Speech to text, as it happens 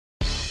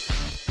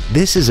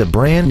This is a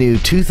brand new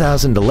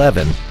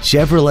 2011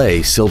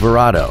 Chevrolet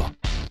Silverado.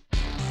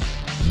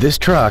 This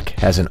truck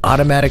has an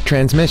automatic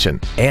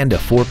transmission and a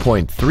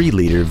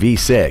 4.3-liter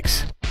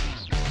V6.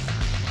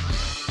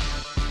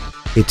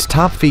 Its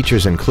top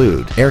features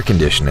include air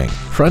conditioning,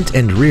 front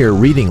and rear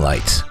reading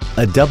lights,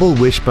 a double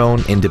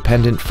wishbone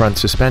independent front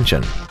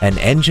suspension, an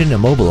engine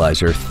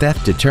immobilizer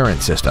theft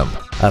deterrent system,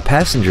 a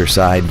passenger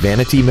side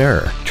vanity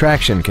mirror,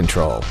 traction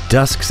control,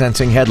 dusk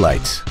sensing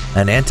headlights,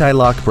 an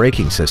anti-lock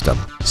braking system,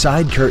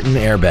 side curtain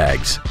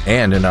airbags,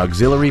 and an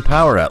auxiliary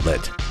power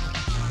outlet.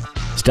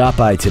 Stop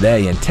by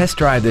today and test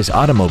drive this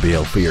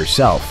automobile for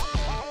yourself.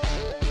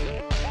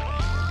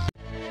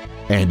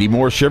 Andy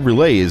Mohr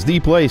Chevrolet is the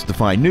place to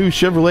find new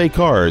Chevrolet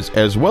cars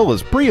as well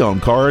as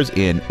pre-owned cars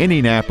in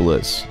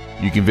Indianapolis.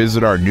 You can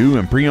visit our new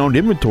and pre-owned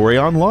inventory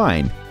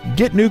online,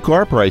 get new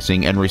car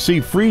pricing, and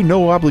receive free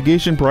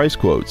no-obligation price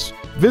quotes.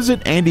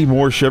 Visit Andy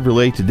Mohr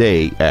Chevrolet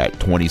today at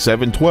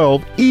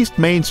 2712 East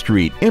Main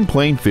Street in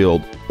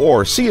Plainfield,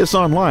 or see us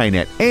online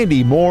at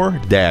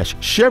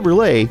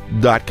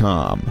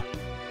andymohr-chevrolet.com.